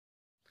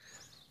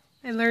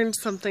I learned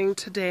something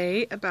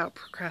today about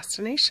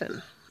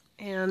procrastination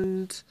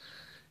and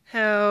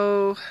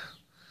how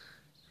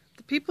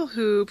the people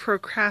who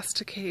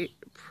procrastinate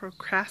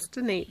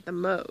the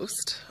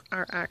most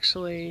are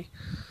actually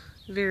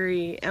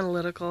very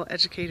analytical,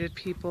 educated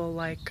people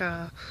like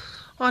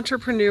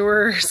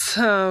entrepreneurs,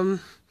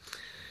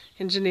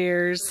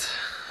 engineers.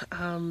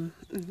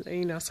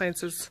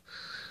 Science has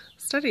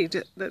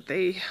studied that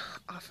they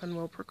often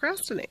will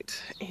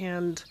procrastinate.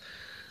 And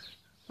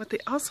what they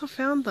also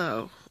found,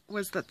 though,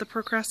 was that the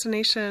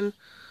procrastination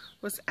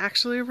was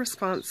actually a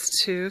response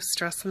to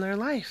stress in their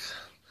life.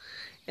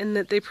 And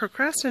that they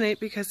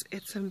procrastinate because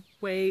it's a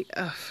way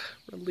of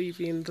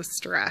relieving the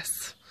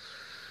stress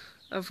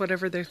of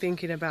whatever they're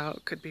thinking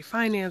about. Could be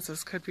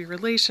finances, could be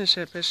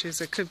relationship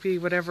issues, it could be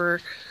whatever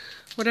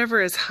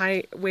is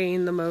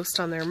weighing the most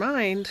on their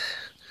mind.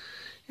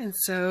 And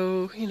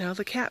so,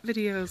 the cat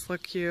videos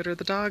look cute, or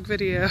the dog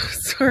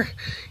videos, or,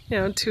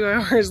 2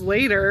 hours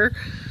later,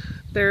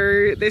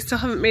 they still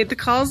haven't made the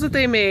calls that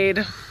they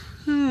made.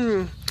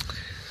 Sound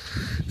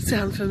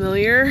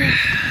familiar?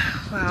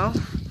 Well,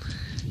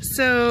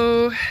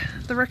 so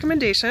the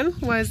recommendation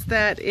was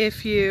that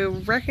if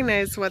you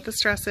recognize what the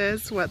stress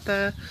is, what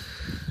the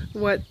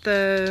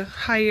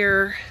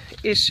higher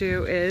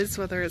issue is,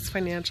 whether it's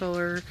financial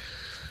or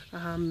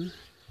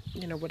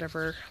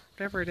whatever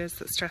it is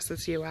that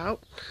stresses you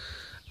out,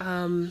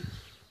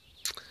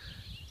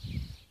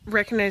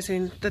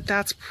 recognizing that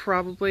that's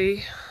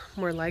probably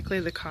more likely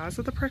the cause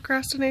of the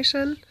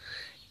procrastination,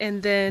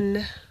 and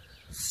then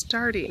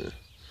starting,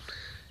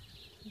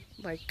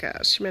 like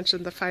she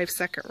mentioned, the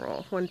 5-second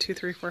rule. 1, 2,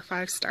 3, 4,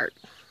 5, start.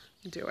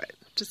 Do it.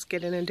 Just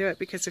get in and do it,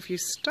 because if you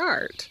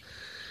start,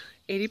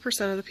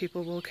 80% of the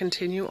people will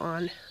continue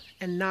on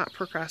and not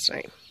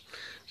procrastinate.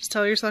 Just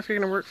tell yourself you're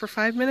going to work for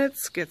 5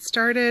 minutes, get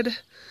started,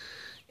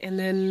 and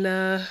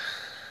then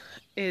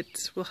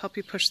it will help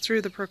you push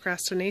through the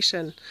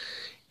procrastination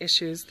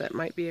issues that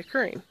might be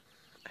occurring.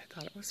 I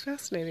thought it was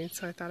fascinating,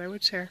 so I thought I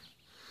would share.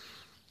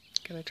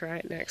 Gonna try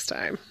it next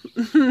time.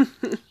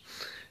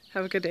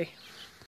 Have a good day.